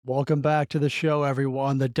Welcome back to the show,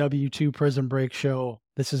 everyone, the W2 Prison Break Show.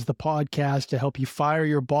 This is the podcast to help you fire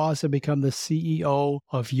your boss and become the CEO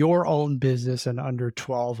of your own business in under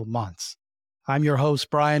 12 months. I'm your host,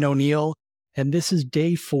 Brian O'Neill, and this is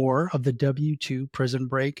day 4 of the W2 Prison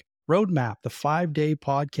Break Roadmap, the 5-day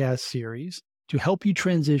podcast series to help you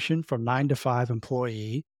transition from 9-to-5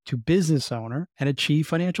 employee to business owner and achieve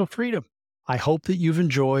financial freedom. I hope that you've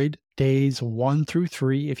enjoyed days 1 through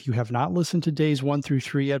 3. If you have not listened to days 1 through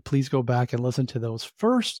 3 yet, please go back and listen to those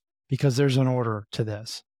first because there's an order to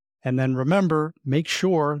this. And then remember, make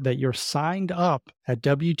sure that you're signed up at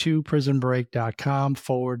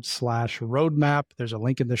w2prisonbreak.com/roadmap. There's a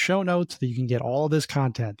link in the show notes that you can get all of this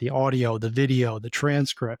content, the audio, the video, the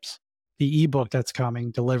transcripts, the ebook that's coming,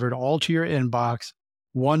 delivered all to your inbox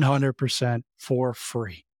 100% for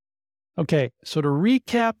free. Okay, so to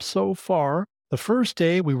recap so far, the first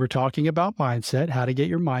day we were talking about mindset, how to get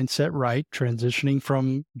your mindset right, transitioning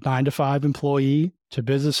from 9-to-5 employee to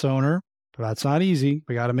business owner. But that's not easy.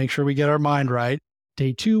 We got to make sure we get our mind right.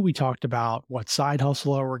 Day 2, we talked about what side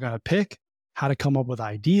hustle we're going to pick, how to come up with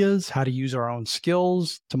ideas, how to use our own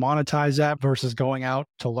skills to monetize that versus going out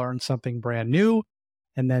to learn something brand new.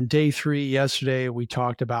 And then day 3, yesterday, we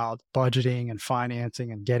talked about budgeting and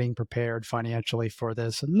financing and getting prepared financially for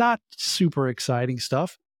this. Not super exciting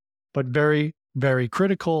stuff, but very, very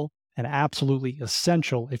critical and absolutely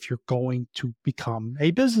essential if you're going to become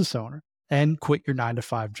a business owner and quit your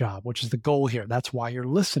 9-to-5 job, which is the goal here. That's why you're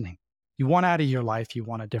listening. You want out of your life, you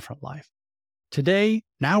want a different life. Today,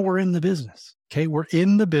 now we're in the business. Okay, we're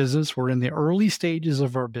in the business. We're in the early stages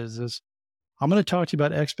of our business. I'm going to talk to you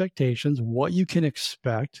about expectations, what you can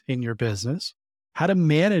expect in your business, how to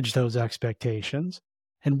manage those expectations,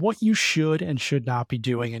 and what you should and should not be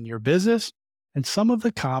doing in your business, and some of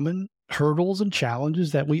the common hurdles and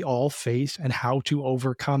challenges that we all face and how to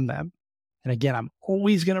overcome them. And again, I'm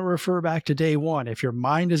always going to refer back to day 1. If your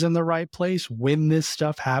mind is in the right place when this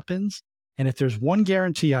stuff happens, and if there's one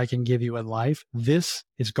guarantee I can give you in life, this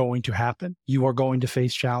is going to happen. You are going to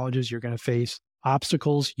face challenges. You're going to face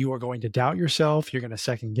obstacles. You are going to doubt yourself. You're going to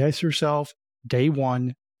second guess yourself. Day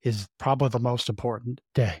 1 is probably the most important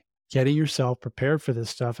day. Getting yourself prepared for this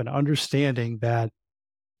stuff and understanding that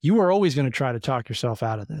you are always going to try to talk yourself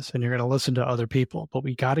out of this and you're going to listen to other people. But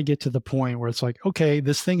we got to get to the point where it's like, okay,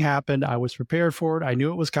 this thing happened. I was prepared for it. I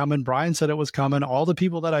knew it was coming. Brian said it was coming. All the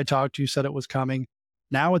people that I talked to said it was coming.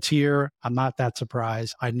 Now it's here. I'm not that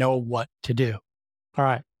surprised. I know what to do. All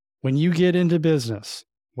right. When you get into business,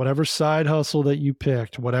 whatever side hustle that you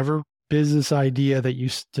picked, whatever business idea that you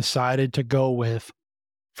decided to go with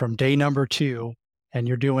from day number 2, and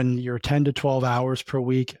you're doing your 10 to 12 hours per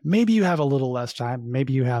week, maybe you have a little less time,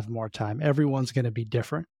 maybe you have more time. Everyone's going to be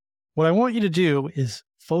different. What I want you to do is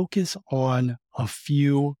focus on a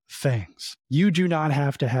few things. You do not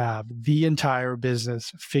have to have the entire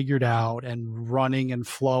business figured out and running and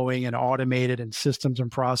flowing and automated and systems and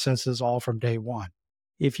processes all from day 1.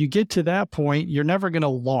 If you get to that point, you're never going to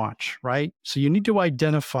launch, right? So you need to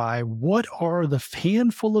identify what are the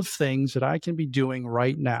handful of things that I can be doing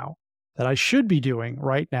right now, that I should be doing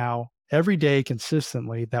right now, every day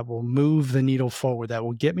consistently, that will move the needle forward, that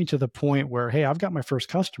will get me to the point where, hey, I've got my first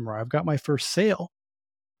customer, I've got my first sale,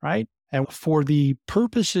 right? And for the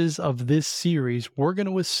purposes of this series, we're going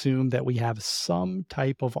to assume that we have some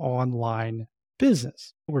type of online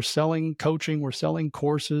business. We're selling coaching, we're selling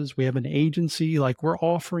courses, we have an agency, like we're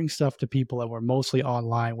offering stuff to people and we're mostly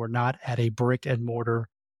online. We're not at a brick and mortar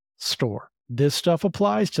store. This stuff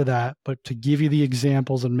applies to that, but to give you the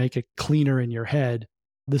examples and make it cleaner in your head,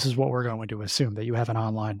 this is what we're going to assume, that you have an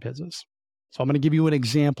online business. So I'm going to give you an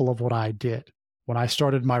example of what I did. When I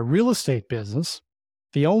started my real estate business,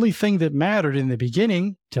 the only thing that mattered in the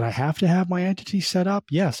beginning, did I have to have my entity set up?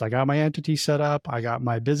 Yes, I got my entity set up. I got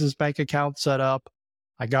my business bank account set up.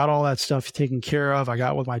 I got all that stuff taken care of. I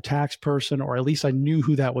got with my tax person, or at least I knew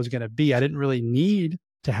who that was going to be. I didn't really need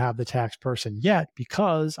to have the tax person yet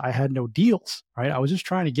because I had no deals, right? I was just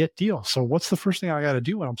trying to get deals. So what's the first thing I got to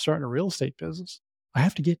do when I'm starting a real estate business? I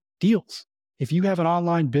have to get deals. If you have an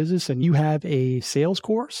online business and you have a sales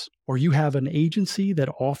course or you have an agency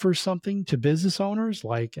that offers something to business owners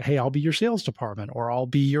like, hey, I'll be your sales department or I'll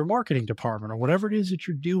be your marketing department or whatever it is that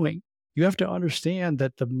you're doing, you have to understand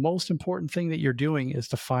that the most important thing that you're doing is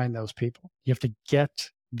to find those people. You have to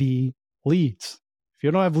get the leads. If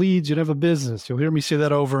you don't have leads, you don't have a business. You'll hear me say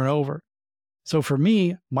that over and over. So for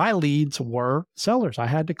me, my leads were sellers. I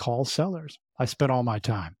had to call sellers. I spent all my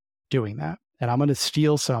time doing that. And I'm going to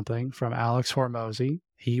steal something from Alex Hormozy.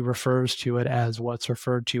 He refers to it as what's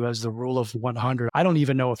referred to as the rule of 100. I don't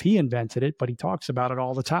even know if he invented it, but he talks about it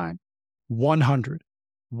all the time. 100.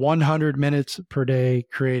 100 minutes per day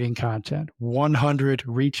creating content, 100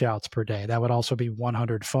 reach outs per day. That would also be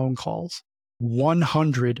 100 phone calls,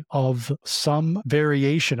 100 of some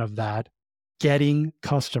variation of that, getting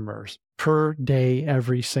customers per day,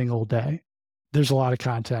 every single day. There's a lot of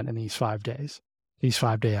content in these 5 days, these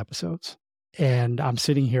 5-day episodes. And I'm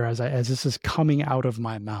sitting here as this is coming out of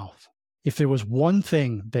my mouth. If there was one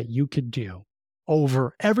thing that you could do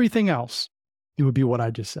over everything else, it would be what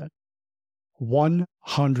I just said.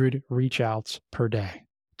 100 reach outs per day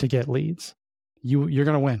to get leads. You're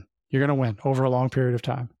going to win. You're going to win over a long period of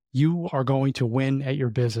time. You are going to win at your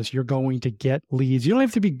business. You're going to get leads. You don't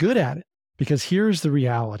have to be good at it, because here's the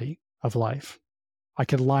reality of life. I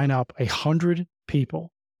could line up 100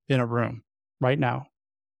 people in a room right now.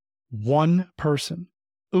 One person,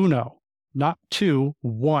 uno, not two,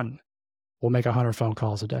 one, will make 100 phone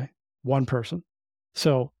calls a day. One person.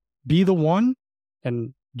 So be the one,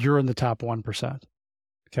 and you're in the top 1%.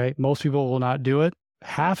 Okay. Most people will not do it.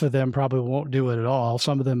 Half of them probably won't do it at all.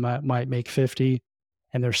 Some of them might make 50.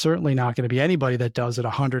 And there's certainly not going to be anybody that does it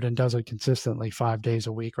 100 and does it consistently 5 days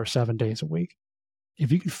a week or 7 days a week.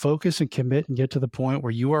 If you can focus and commit and get to the point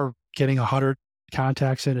where you are getting 100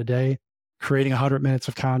 contacts in a day, creating 100 minutes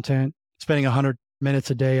of content, spending 100 minutes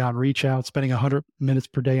a day on reach out, spending 100 minutes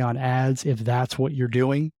per day on ads, if that's what you're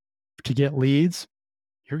doing to get leads,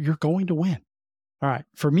 you're going to win. All right.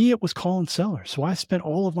 For me, it was calling sellers. So I spent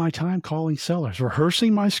all of my time calling sellers,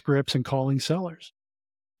 rehearsing my scripts and calling sellers.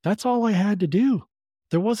 That's all I had to do.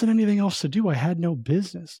 There wasn't anything else to do. I had no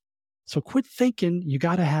business. So quit thinking you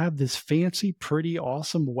got to have this fancy, pretty,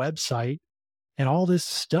 awesome website and all this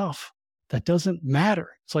stuff that doesn't matter.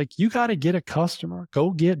 It's like, you got to get a customer.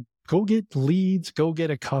 Go get leads. Go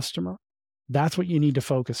get a customer. That's what you need to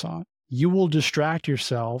focus on. You will distract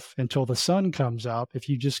yourself until the sun comes up if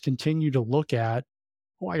you just continue to look at,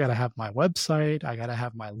 oh, I got to have my website. I got to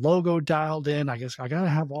have my logo dialed in. I guess I got to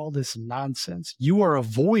have all this nonsense. You are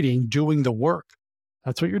avoiding doing the work.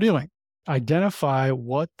 That's what you're doing. Identify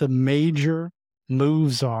what the major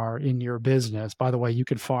moves are in your business. By the way, you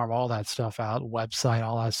can farm all that stuff out, website,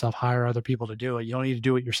 all that stuff, hire other people to do it. You don't need to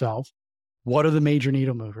do it yourself. What are the major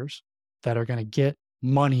needle movers that are going to get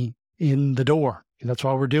money in the door? And that's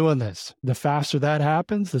why we're doing this. The faster that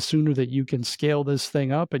happens, the sooner that you can scale this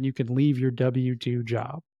thing up and you can leave your W-2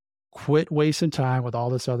 job. Quit wasting time with all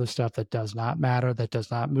this other stuff that does not matter, that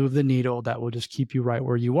does not move the needle, that will just keep you right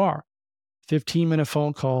where you are. 15-minute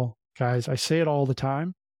phone call, guys. I say it all the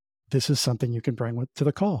time. This is something you can bring to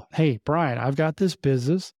the call. Hey, Brian, I've got this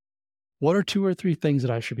business. What are 2 or 3 things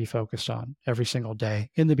that I should be focused on every single day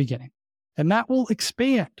in the beginning? And that will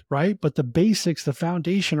expand, right? But the basics, the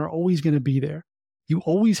foundation are always going to be there. You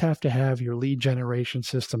always have to have your lead generation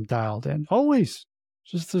system dialed in. Always.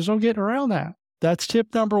 Just there's no getting around that. That's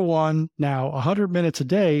tip number 1. Now, 100 minutes a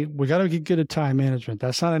day, we got to get good at time management.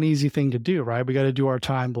 That's not an easy thing to do, right? We got to do our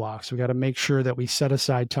time blocks. We got to make sure that we set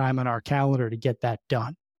aside time on our calendar to get that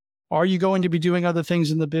done. Are you going to be doing other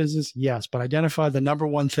things in the business? Yes, but identify the number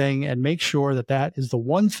 1 thing and make sure that that is the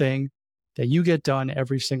one thing that you get done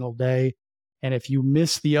every single day. And if you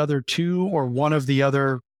miss the other 2 or one of the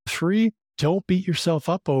other 3, don't beat yourself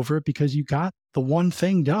up over it, because you got the one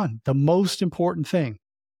thing done, the most important thing.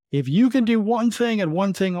 If you can do one thing and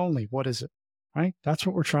one thing only, what is it? Right? That's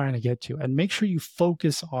what we're trying to get to. And make sure you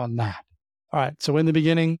focus on that. All right. So in the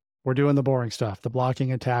beginning, we're doing the boring stuff, the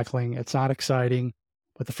blocking and tackling. It's not exciting,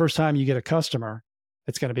 but the first time you get a customer,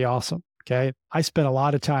 it's going to be awesome. Okay. I spent a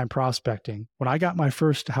lot of time prospecting. When I got my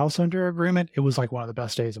first house under agreement, it was like one of the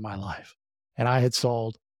best days of my life. And I had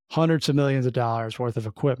sold hundreds of millions of dollars worth of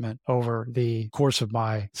equipment over the course of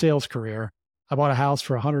my sales career. I bought a house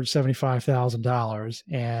for $175,000,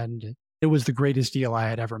 and it was the greatest deal I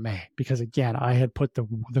had ever made because, again, I had put the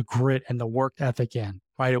grit and the work ethic in,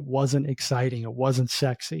 right? It wasn't exciting. It wasn't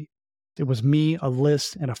sexy. It was me, a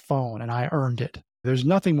list, and a phone, and I earned it. There's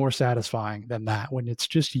nothing more satisfying than that when it's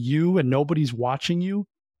just you and nobody's watching you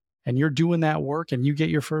and you're doing that work and you get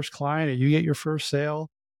your first client or you get your first sale.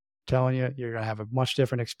 Telling you, you're going to have a much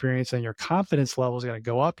different experience and your confidence level is going to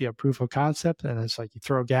go up. You have proof of concept, and it's like you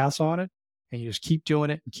throw gas on it and you just keep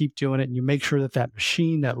doing it and keep doing it. And you make sure that that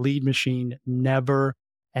machine, that lead machine, never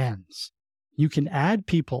ends. You can add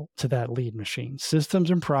people to that lead machine,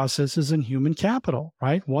 systems and processes and human capital,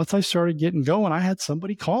 right? Once I started getting going, I had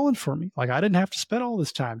somebody calling for me. Like, I didn't have to spend all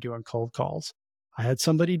this time doing cold calls. I had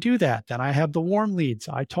somebody do that. Then I have the warm leads.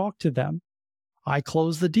 I talk to them. I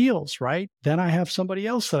close the deals, right? Then I have somebody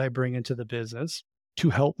else that I bring into the business to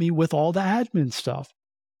help me with all the admin stuff.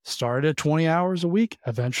 Started at 20 hours a week,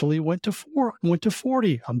 eventually went to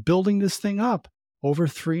 40. I'm building this thing up over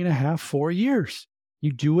 3.5, 4 years.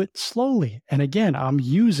 You do it slowly. And again, I'm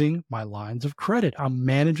using my lines of credit. I'm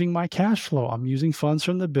managing my cash flow. I'm using funds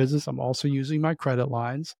from the business. I'm also using my credit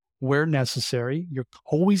lines where necessary. You're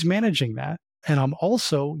always managing that. And I'm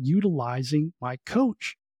also utilizing my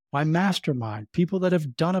coach, my mastermind, people that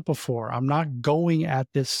have done it before. I'm not going at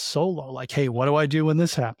this solo, like, hey, what do I do when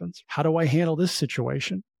this happens? How do I handle this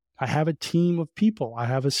situation? I have a team of people. I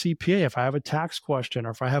have a CPA. If I have a tax question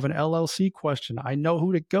or if I have an LLC question, I know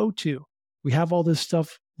who to go to. We have all this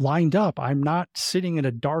stuff lined up. I'm not sitting in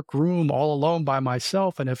a dark room all alone by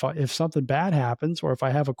myself. And if something bad happens, or if I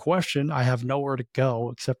have a question, I have nowhere to go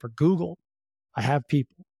except for Google. I have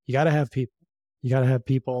people. You got to have people. You got to have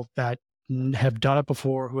people that have done it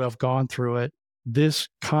before, who have gone through it. This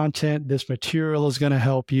content, this material is going to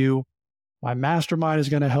help you. My mastermind is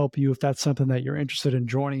going to help you if that's something that you're interested in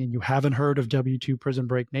joining and you haven't heard of W2 Prison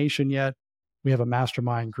Break Nation yet. We have a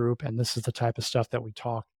mastermind group, and this is the type of stuff that we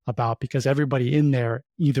talk about because everybody in there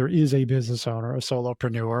either is a business owner, a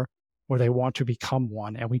solopreneur, or they want to become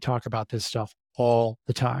one. And we talk about this stuff all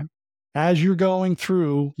the time. As you're going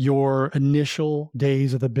through your initial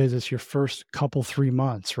days of the business, your first couple, 3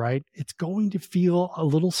 months, right? It's going to feel a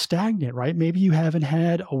little stagnant, right? Maybe you haven't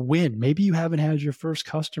had a win. Maybe you haven't had your first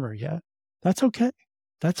customer yet. That's okay.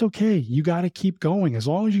 That's okay. You got to keep going. As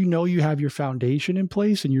long as you know you have your foundation in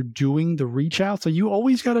place and you're doing the reach out. So you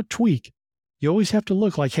always got to tweak. You always have to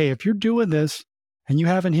look like, hey, if you're doing this and you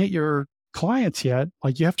haven't hit your clients yet,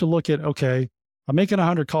 like you have to look at, okay, I'm making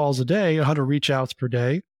 100 calls a day, 100 reach outs per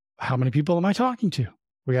day. How many people am I talking to?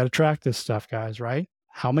 We got to track this stuff, guys, right?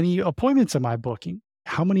 How many appointments am I booking?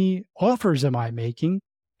 How many offers am I making?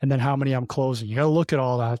 And then how many I'm closing. You got to look at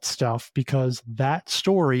all that stuff because that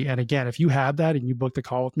story, and again, if you have that and you book the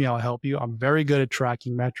call with me, I'll help you. I'm very good at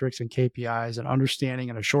tracking metrics and KPIs and understanding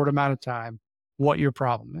in a short amount of time what your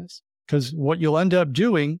problem is. Because what you'll end up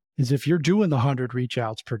doing is if you're doing the 100 reach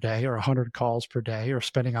outs per day or 100 calls per day or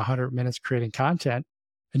spending 100 minutes creating content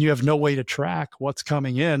and you have no way to track what's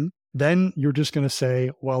coming in, then you're just going to say,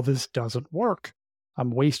 well, this doesn't work. I'm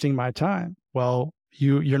wasting my time. Well,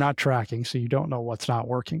 you're not tracking, so you don't know what's not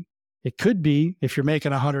working. It could be if you're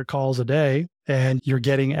making 100 calls a day and you're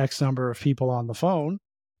getting X number of people on the phone,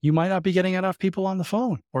 you might not be getting enough people on the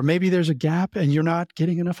phone. Or maybe there's a gap and you're not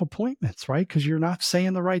getting enough appointments, right? Because you're not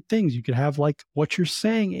saying the right things. You could have like what you're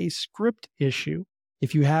saying, a script issue.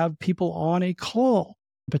 If you have people on a call,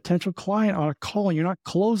 a potential client on a call, and you're not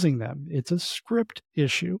closing them, it's a script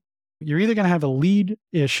issue. You're either going to have a lead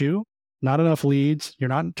issue, not enough leads, you're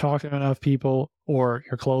not talking to enough people, or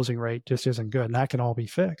your closing rate just isn't good. And that can all be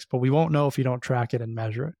fixed, but we won't know if you don't track it and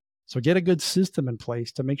measure it. So get a good system in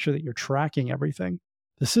place to make sure that you're tracking everything.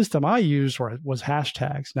 The system I used was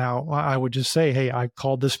hashtags. Now, I would just say, hey, I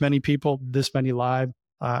called this many people, this many live.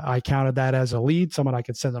 I counted that as a lead, someone I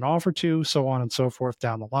could send an offer to, so on and so forth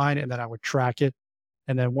down the line. And then I would track it.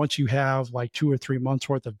 And then once you have like 2 or 3 months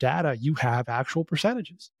worth of data, you have actual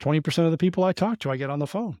percentages. 20% of the people I talk to, I get on the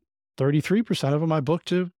phone. 33% of them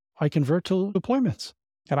I convert to appointments.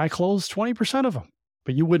 And I close 20% of them.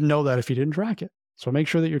 But you wouldn't know that if you didn't track it. So make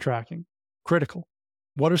sure that you're tracking. Critical.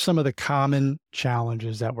 What are some of the common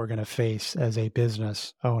challenges that we're going to face as a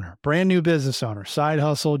business owner? Brand new business owner, side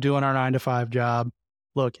hustle, doing our 9-to-5 job.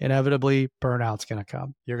 Look, inevitably, burnout's going to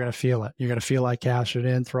come. You're going to feel it. You're going to feel like cashing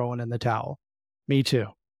in, throwing in the towel. Me too.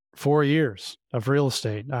 4 years of real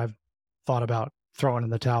estate, I've thought about throwing in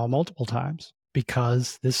the towel multiple times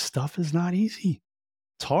because this stuff is not easy.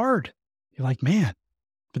 It's hard. You're like, man.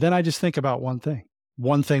 But then I just think about one thing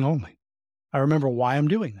only. I remember why I'm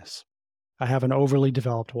doing this. I have an overly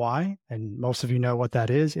developed why, and most of you know what that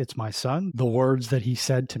is. It's my son, the words that he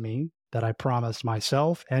said to me that I promised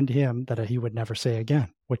myself and him that he would never say again,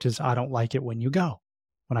 which is, I don't like it when you go.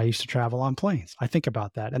 When I used to travel on planes, I think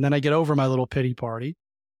about that. And then I get over my little pity party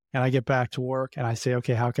and I get back to work and I say,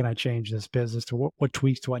 okay, how can I change this business? To what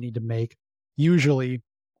tweaks do I need to make? Usually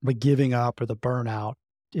the giving up or the burnout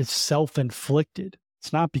is self-inflicted.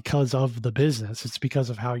 It's not because of the business. It's because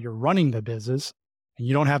of how you're running the business. And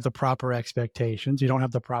you don't have the proper expectations. You don't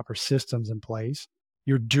have the proper systems in place.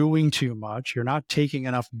 You're doing too much. You're not taking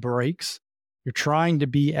enough breaks. You're trying to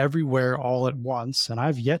be everywhere all at once. And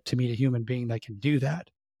I've yet to meet a human being that can do that.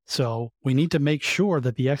 So we need to make sure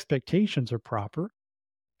that the expectations are proper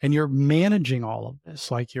and you're managing all of this.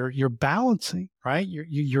 Like you're balancing, right?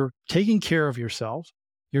 You're taking care of yourself.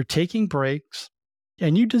 You're taking breaks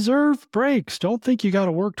and you deserve breaks. Don't think you got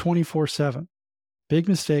to work 24/7. Big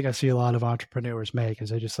mistake I see a lot of entrepreneurs make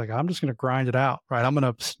is they just like, I'm just going to grind it out, right? I'm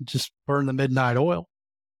going to just burn the midnight oil.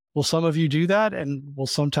 Will some of you do that? And will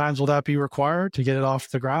that be required to get it off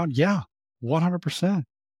the ground? Yeah, 100%.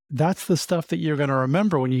 that's the stuff that you're going to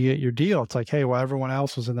remember when you get your deal. It's like, hey, well, everyone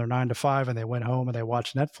else was in their 9 to 5 and they went home and they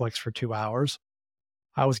watched Netflix for 2 hours.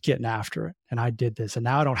 I was getting after it and I did this. And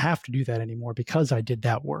now I don't have to do that anymore because I did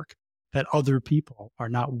that work that other people are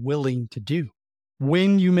not willing to do.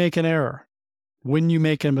 When you make an error, when you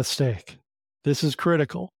make a mistake, this is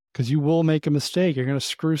critical because you will make a mistake. You're going to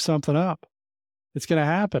screw something up. It's going to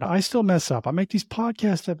happen. I still mess up. I make these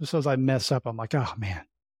podcast episodes. I mess up. I'm like, oh man,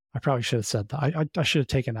 I probably should have said that. I should have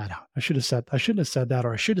taken that out. I shouldn't have said that,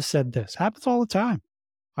 or I should have said this. Happens all the time.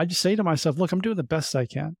 I just say to myself, look, I'm doing the best I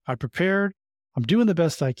can. I prepared. I'm doing the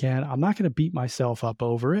best I can. I'm not going to beat myself up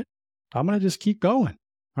over it. I'm going to just keep going,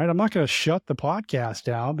 right? I'm not going to shut the podcast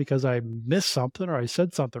down because I missed something or I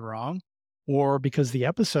said something wrong or because the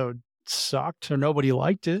episode sucked or nobody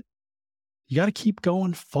liked it. You got to keep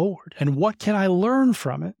going forward. And what can I learn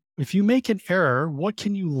from it? If you make an error, what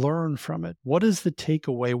can you learn from it? What is the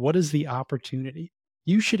takeaway? What is the opportunity?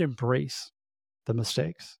 You should embrace the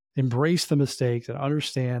mistakes. Embrace the mistakes and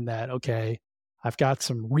understand that, okay, I've got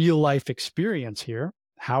some real life experience here.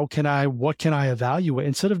 What can I evaluate?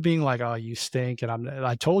 Instead of being like, oh, you stink and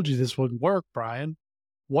I told you this wouldn't work, Brian.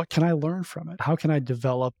 What can I learn from it? How can I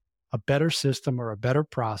develop a better system or a better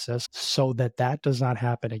process so that that does not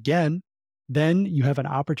happen again? Then you have an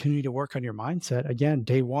opportunity to work on your mindset. Again,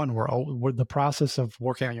 day one, we're the process of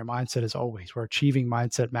working on your mindset is always, we're achieving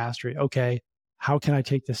mindset mastery. Okay, how can I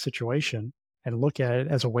take this situation and look at it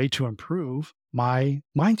as a way to improve my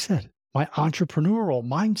mindset, my entrepreneurial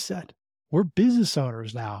mindset? We're business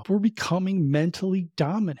owners now. We're becoming mentally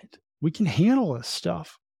dominant. We can handle this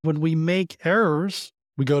stuff. When we make errors,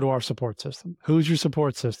 we go to our support system. Who's your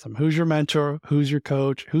support system? Who's your mentor? Who's your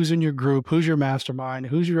coach? Who's in your group? Who's your mastermind?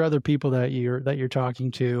 Who's your other people that you're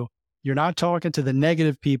talking to? You're not talking to the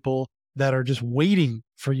negative people that are just waiting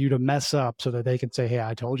for you to mess up so that they can say, hey,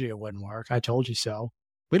 I told you it wouldn't work. I told you so.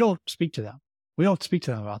 We don't speak to them. We don't speak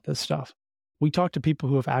to them about this stuff. We talk to people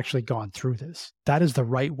who have actually gone through this. That is the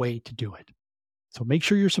right way to do it. So make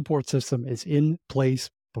sure your support system is in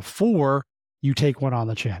place before you take one on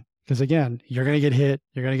the chin. Because again, you're going to get hit,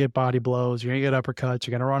 you're going to get body blows, you're going to get uppercuts,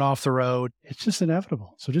 you're going to run off the road. It's just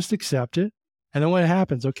inevitable. So just accept it. And then when it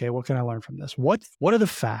happens, okay, what can I learn from this? What are the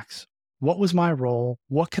facts? What was my role?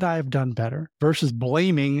 What could I have done better? Versus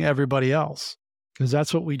blaming everybody else. Because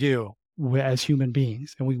that's what we do as human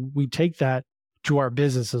beings. And we take that to our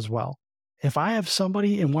business as well. If I have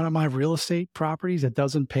somebody in one of my real estate properties that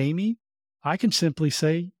doesn't pay me, I can simply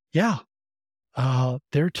say, yeah,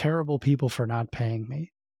 they're terrible people for not paying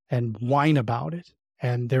me, and whine about it.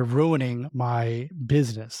 And they're ruining my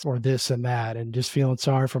business or this and that and just feeling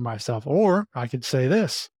sorry for myself. Or I could say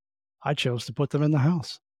this, I chose to put them in the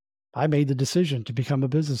house. I made the decision to become a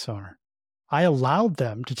business owner. I allowed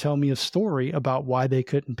them to tell me a story about why they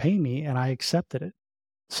couldn't pay me, and I accepted it.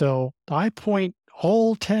 So I point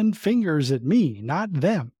all 10 fingers at me, not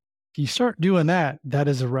them. If you start doing that, that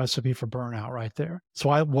is a recipe for burnout right there.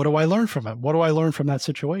 So what do I learn from it? What do I learn from that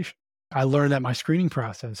situation? I learned that my screening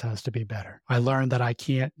process has to be better. I learned that I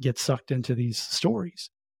can't get sucked into these stories.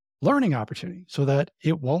 Learning opportunity so that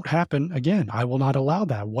it won't happen again. I will not allow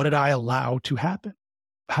that. What did I allow to happen?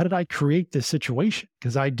 How did I create this situation?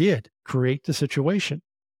 Because I did create the situation.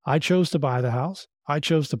 I chose to buy the house. I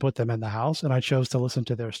chose to put them in the house, and I chose to listen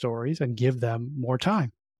to their stories and give them more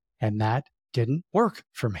time. And that didn't work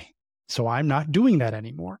for me. So I'm not doing that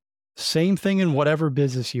anymore. Same thing in whatever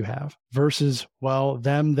business you have versus, well,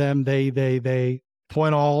 them, they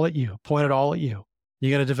point it all at you.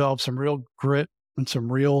 You got to develop some real grit and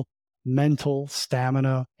some real mental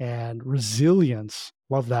stamina and resilience.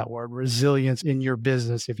 Love that word, resilience in your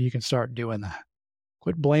business if you can start doing that.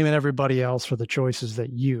 Quit blaming everybody else for the choices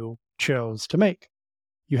that you chose to make.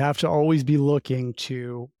 You have to always be looking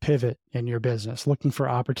to pivot in your business, looking for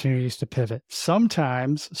opportunities to pivot.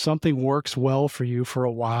 Sometimes something works well for you for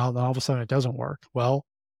a while, then all of a sudden it doesn't work. Well,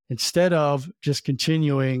 instead of just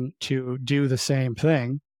continuing to do the same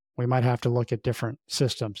thing, we might have to look at different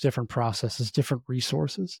systems, different processes, different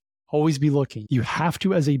resources. Always be looking. You have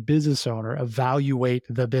to, as a business owner, evaluate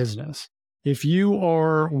the business. If you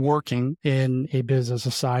are working in a business,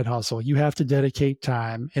 a side hustle, you have to dedicate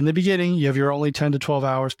time. In the beginning, you have your only 10 to 12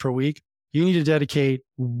 hours per week. You need to dedicate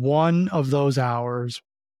one of those hours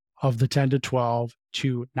of the 10 to 12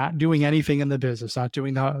 to not doing anything in the business, not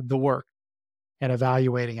doing the work, and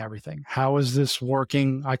evaluating everything. How is this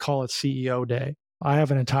working? I call it CEO day. I have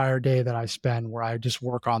an entire day that I spend where I just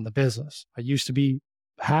work on the business. I used to be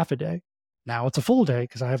half a day. Now it's a full day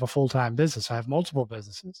because I have a full-time business. I have multiple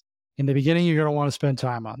businesses. In the beginning, you're going to want to spend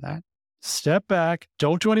time on that. Step back,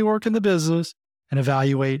 don't do any work in the business, and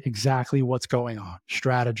evaluate exactly what's going on.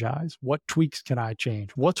 Strategize. What tweaks can I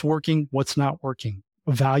change? What's working? What's not working?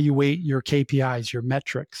 Evaluate your KPIs, your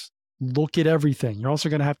metrics. Look at everything. You're also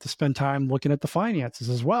going to have to spend time looking at the finances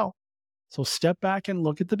as well. So step back and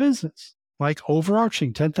look at the business, like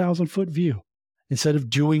overarching 10,000-foot view. Instead of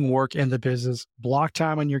doing work in the business, block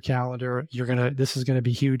time on your calendar. This is going to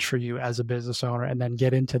be huge for you as a business owner, and then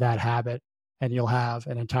get into that habit and you'll have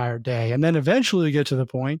an entire day. And then eventually you get to the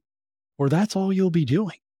point where that's all you'll be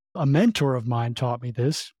doing. A mentor of mine taught me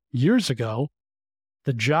this years ago.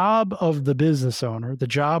 The job of the business owner, the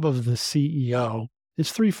job of the CEO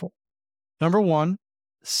is threefold. Number one,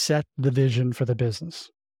 set the vision for the business.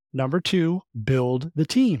 Number two, build the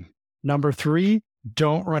team. Number three,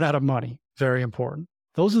 don't run out of money. Very important.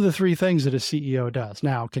 Those are the three things that a CEO does.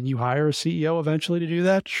 Now, can you hire a CEO eventually to do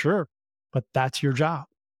that? Sure. But that's your job.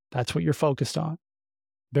 That's what you're focused on.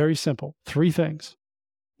 Very simple. Three things.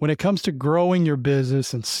 When it comes to growing your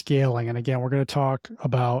business and scaling, and again, we're going to talk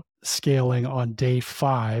about scaling on day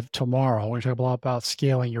 5 tomorrow. We're going to talk a lot about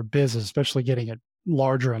scaling your business, especially getting it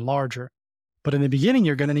larger and larger. But in the beginning,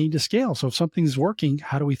 you're going to need to scale. So if something's working,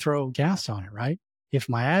 how do we throw gas on it, right? If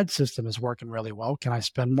my ad system is working really well, can I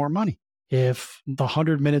spend more money? If the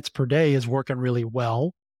 100 minutes per day is working really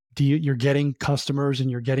well, you're getting customers and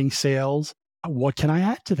you're getting sales, what can I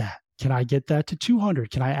add to that? Can I get that to 200?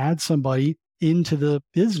 Can I add somebody into the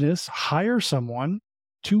business, hire someone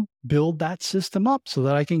to build that system up so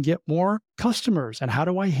that I can get more customers? And how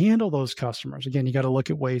do I handle those customers? Again, you got to look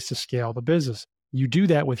at ways to scale the business. You do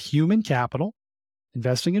that with human capital,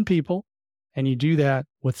 investing in people, and you do that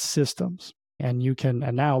with systems. And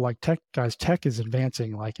now like tech is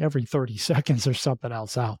advancing like every 30 seconds there's something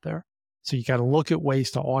else out there. So you got to look at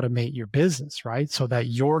ways to automate your business, right? So that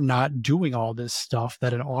you're not doing all this stuff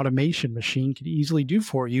that an automation machine could easily do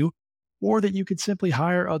for you, or that you could simply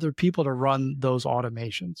hire other people to run those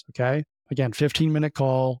automations, okay? Again, 15-minute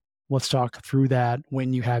call. Let's talk through that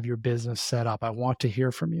when you have your business set up. I want to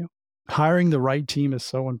hear from you. Hiring the right team is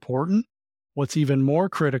so important. What's even more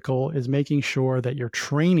critical is making sure that you're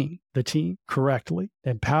training the team correctly,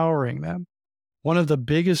 empowering them. One of the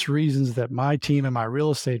biggest reasons that my team in my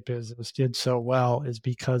real estate business did so well is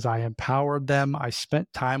because I empowered them. I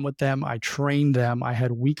spent time with them. I trained them. I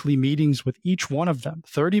had weekly meetings with each one of them.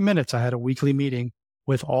 30 minutes, I had a weekly meeting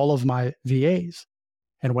with all of my VAs.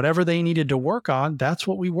 And whatever they needed to work on, that's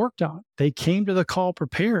what we worked on. They came to the call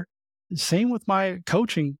prepared. Same with my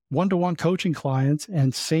coaching, one-to-one coaching clients,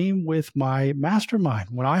 and same with my mastermind.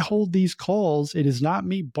 When I hold these calls, it is not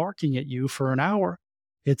me barking at you for an hour.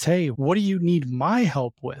 It's, hey, what do you need my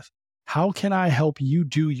help with? How can I help you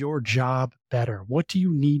do your job better? What do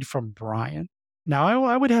you need from Brian? Now,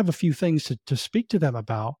 I would have a few things to speak to them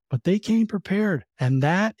about, but they came prepared. And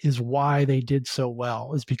that is why they did so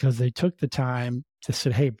well, is because they took the time to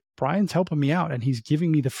say, hey, Brian's helping me out and he's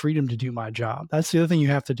giving me the freedom to do my job. That's the other thing you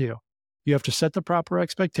have to do. You have to set the proper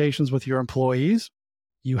expectations with your employees.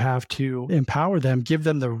 You have to empower them, give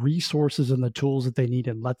them the resources and the tools that they need,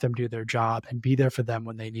 and let them do their job and be there for them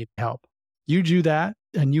when they need help. You do that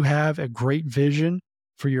and you have a great vision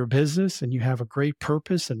for your business and you have a great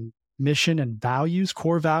purpose and mission and values,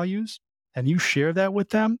 core values, and you share that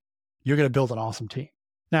with them, you're going to build an awesome team.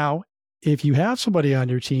 Now, if you have somebody on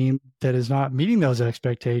your team that is not meeting those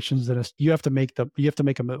expectations, then you have to make a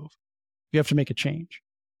move. You have to make a change.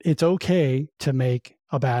 It's okay to make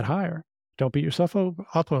a bad hire. Don't beat yourself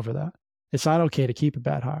up over that. It's not okay to keep a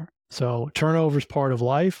bad hire. So turnover is part of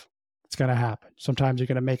life. It's going to happen. Sometimes you're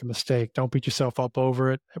going to make a mistake. Don't beat yourself up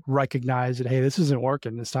over it. Recognize that, hey, this isn't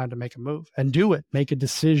working. It's time to make a move and do it. Make a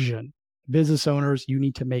decision. Business owners, you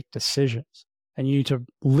need to make decisions and you need to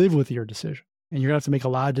live with your decision. And you're going to have to make a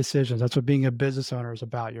lot of decisions. That's what being a business owner is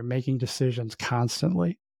about. You're making decisions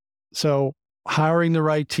constantly. So hiring the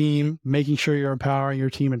right team, making sure you're empowering your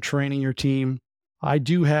team and training your team. I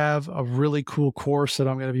do have a really cool course that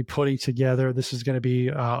I'm going to be putting together. This is going to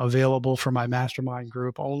be available for my mastermind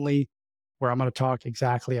group only, where I'm going to talk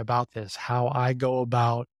exactly about this, how I go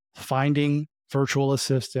about finding virtual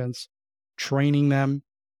assistants, training them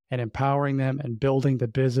and empowering them and building the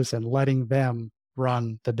business and letting them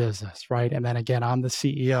run the business, right? And then again, I'm the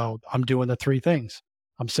CEO. I'm doing the three things.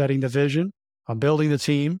 I'm setting the vision, I'm building the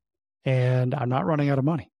team, and I'm not running out of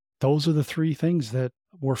money. Those are the three things that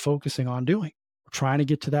we're focusing on doing. We're trying to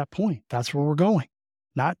get to that point. That's where we're going.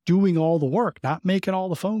 Not doing all the work, not making all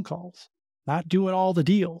the phone calls, not doing all the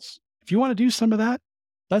deals. If you want to do some of that,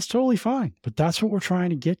 that's totally fine. But that's what we're trying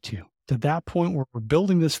to get to that point where we're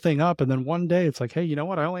building this thing up. And then one day it's like, hey, you know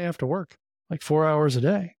what? I only have to work like 4 hours a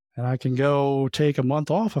day and I can go take a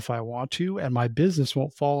month off if I want to. And my business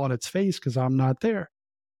won't fall on its face because I'm not there.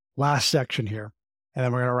 Last section here. and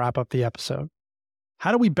then we're going to wrap up the episode.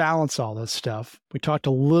 How do we balance all this stuff? We talked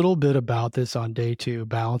a little bit about this on day 2,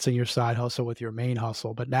 balancing your side hustle with your main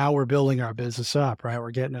hustle, but now we're building our business up, right? We're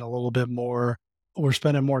getting it a little bit more, we're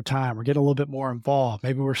spending more time, we're getting a little bit more involved.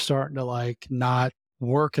 Maybe we're starting to like not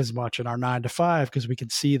work as much in our 9 to 5 because we can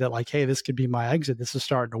see that like, hey, this could be my exit. This is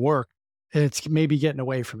starting to work. And it's maybe getting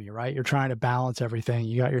away from you, right? You're trying to balance everything.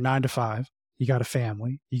 You got your 9 to 5, you got a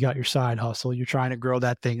family, you got your side hustle, you're trying to grow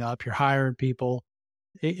that thing up, you're hiring people.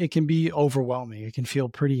 It can be overwhelming. It can feel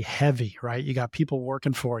pretty heavy, right? You got people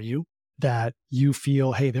working for you that you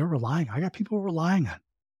feel, hey, they're relying. I got people relying on.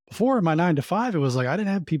 Before in my 9 to 5, it was like, I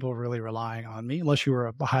didn't have people really relying on me unless you were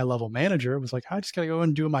a high level manager. It was like, I just got to go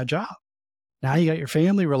and do my job. Now you got your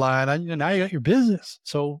family relying on you. And now you got your business.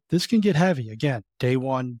 So this can get heavy. Again, day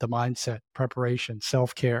 1, the mindset, preparation,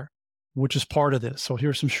 self-care, which is part of this. So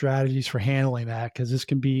here's some strategies for handling that because this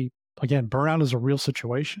can be, again, burnout is a real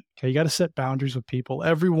situation. Okay. You got to set boundaries with people.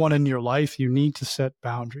 Everyone in your life, you need to set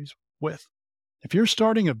boundaries with. If you're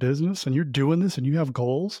starting a business and you're doing this and you have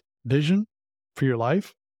goals, vision for your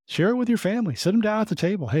life, share it with your family. Sit them down at the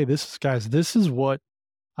table. Hey, this is what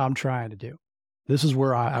I'm trying to do. This is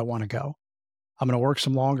where I want to go. I'm going to work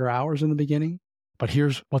some longer hours in the beginning, but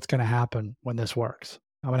here's what's going to happen when this works.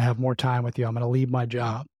 I'm going to have more time with you. I'm going to leave my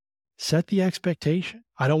job. Set the expectation.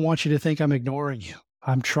 I don't want you to think I'm ignoring you.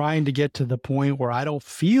 I'm trying to get to the point where I don't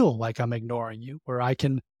feel like I'm ignoring you, where I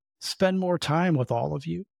can spend more time with all of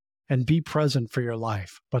you and be present for your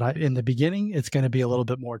life. But in the beginning, it's going to be a little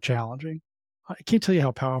bit more challenging. I can't tell you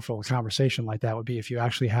how powerful a conversation like that would be if you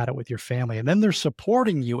actually had it with your family. And then they're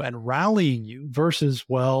supporting you and rallying you versus,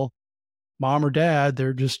 well, mom or dad,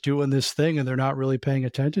 they're just doing this thing and they're not really paying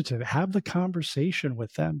attention to it. Have the conversation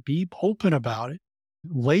with them. Be open about it.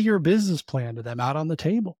 Lay your business plan to them out on the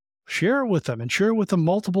table. Share it with them and share it with them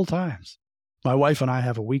multiple times. My wife and I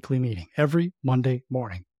have a weekly meeting every Monday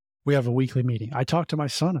morning. We have a weekly meeting. I talk to my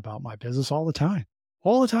son about my business all the time,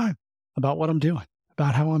 about what I'm doing,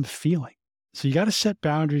 about how I'm feeling. So you got to set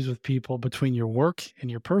boundaries with people between your work and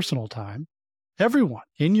your personal time. Everyone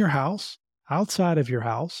in your house, outside of your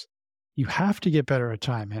house, you have to get better at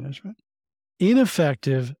time management.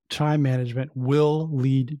 Ineffective time management will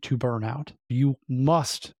lead to burnout. You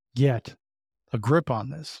must get a grip on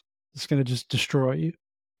this. It's going to just destroy you.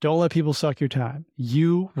 Don't let people suck your time.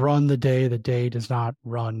 You run the day does not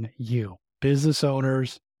run you. Business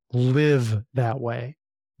owners live that way.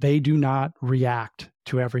 They do not react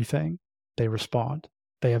to everything. They respond.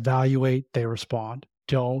 They evaluate, they respond.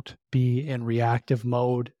 Don't be in reactive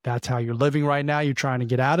mode. That's how you're living right now. You're trying to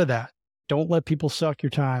get out of that. Don't let people suck your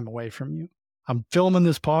time away from you. I'm filming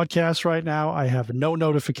this podcast right now. I have no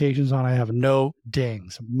notifications on. I have no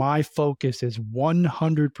dings. My focus is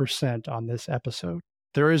 100% on this episode.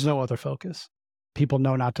 There is no other focus. People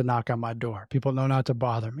know not to knock on my door. People know not to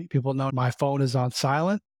bother me. People know my phone is on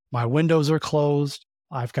silent. My windows are closed.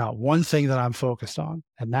 I've got one thing that I'm focused on,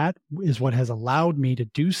 and that is what has allowed me to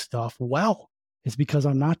do stuff well. It's because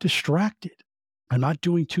I'm not distracted. I'm not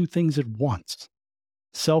doing 2 things at once.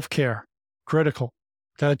 Self-care, critical.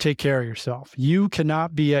 Got to take care of yourself. You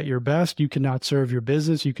cannot be at your best. You cannot serve your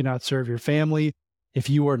business. You cannot serve your family if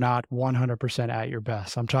you are not 100% at your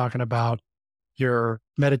best. I'm talking about your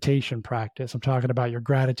meditation practice. I'm talking about your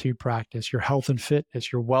gratitude practice, your health and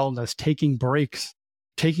fitness, your wellness, taking breaks,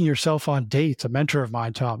 taking yourself on dates. A mentor of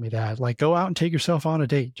mine taught me that. Like, go out and take yourself on a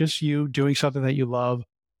date. Just you doing something that you love.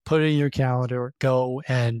 Put it in your calendar. Go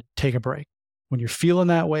and take a break. When you're feeling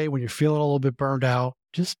that way, when you're feeling a little bit burned out,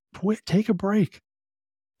 just quit. Take a break.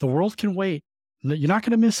 The world can wait. You're not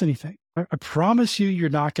going to miss anything. I promise you, you're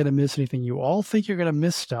not going to miss anything. You all think you're going to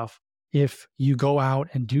miss stuff if you go out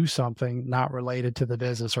and do something not related to the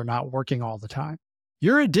business or not working all the time.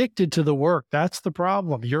 You're addicted to the work. That's the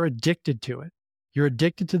problem. You're addicted to it. You're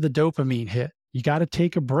addicted to the dopamine hit. You got to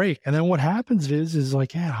take a break. And then what happens is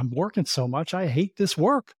like, yeah, I'm working so much. I hate this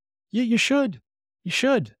work. Yeah, you should. You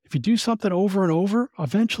should. If you do something over and over,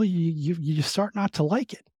 eventually you start not to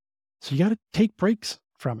like it. So you got to take breaks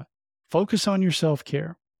from it. Focus on your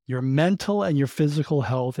self-care. Your mental and your physical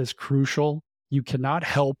health is crucial. You cannot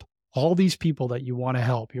help all these people that you want to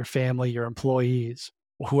help, your family, your employees,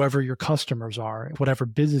 whoever your customers are, whatever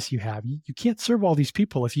business you have. You can't serve all these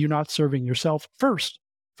people if you're not serving yourself first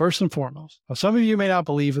and foremost. Now, some of you may not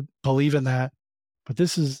believe in that, but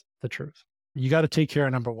this is the truth. You got to take care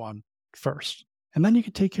of number 1 first, and then you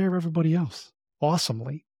can take care of everybody else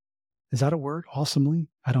awesomely. Is that a word? Awesomely?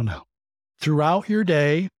 I don't know. Throughout your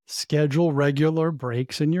day, schedule regular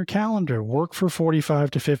breaks in your calendar. Work for 45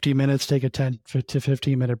 to 50 minutes, take a 10 to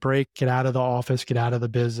 15 minute break, get out of the office, get out of the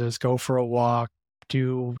business, go for a walk,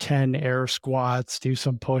 do 10 air squats, do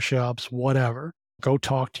some push-ups, whatever. Go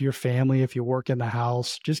talk to your family if you work in the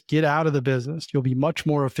house. Just get out of the business. You'll be much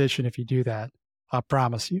more efficient if you do that. I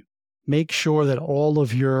promise you. Make sure that all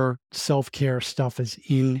of your self-care stuff is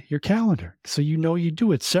in your calendar so you know you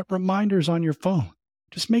do it. Set reminders on your phone.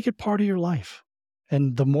 Just make it part of your life.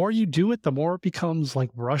 And the more you do it, the more it becomes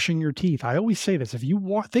like brushing your teeth. I always say this, if you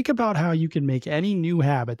want, think about how you can make any new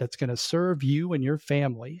habit that's going to serve you and your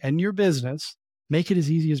family and your business, make it as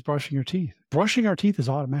easy as brushing your teeth. Brushing our teeth is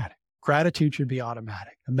automatic. Gratitude should be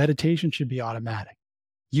automatic. A meditation should be automatic.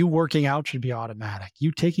 You working out should be automatic.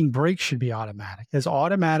 You taking breaks should be automatic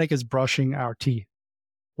as brushing our teeth.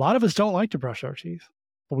 A lot of us don't like to brush our teeth,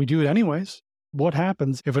 but we do it anyways. What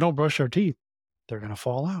happens if we don't brush our teeth? They're going to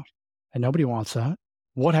fall out. And nobody wants that.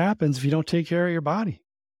 What happens if you don't take care of your body?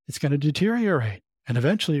 It's going to deteriorate. And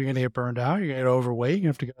eventually you're going to get burned out. You're going to get overweight. You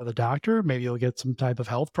have to go to the doctor. Maybe you'll get some type of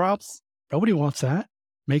health problems. Nobody wants that.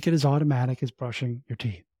 Make it as automatic as brushing your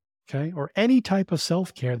teeth. Okay? Or any type of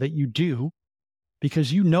self-care that you do,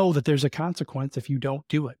 because you know that there's a consequence if you don't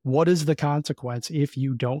do it. What is the consequence if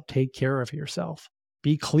you don't take care of yourself?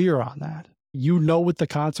 Be clear on that. You know what the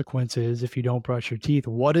consequence is if you don't brush your teeth.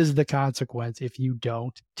 What is the consequence if you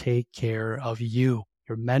don't take care of you,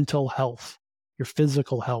 your mental health, your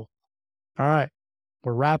physical health? All right,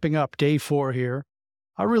 we're wrapping up day 4 here.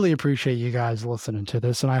 I really appreciate you guys listening to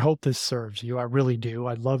this, and I hope this serves you. I really do.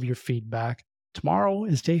 I love your feedback. Tomorrow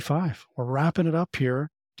is day 5. We're wrapping it up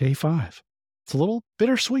here, day 5. It's a little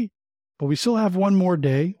bittersweet, but we still have one more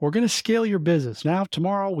day. We're going to scale your business. Now,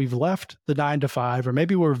 tomorrow we've left the 9 to 5, or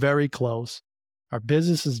maybe we're very close. Our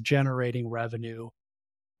business is generating revenue.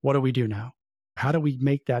 What do we do now? How do we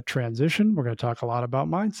make that transition? We're going to talk a lot about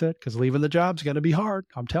mindset because leaving the job is going to be hard.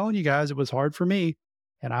 I'm telling you guys, it was hard for me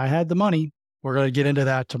and I had the money. We're going to get into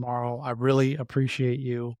that tomorrow. I really appreciate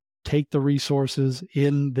you. Take the resources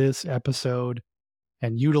in this episode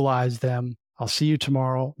and utilize them. I'll see you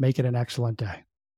tomorrow. Make it an excellent day.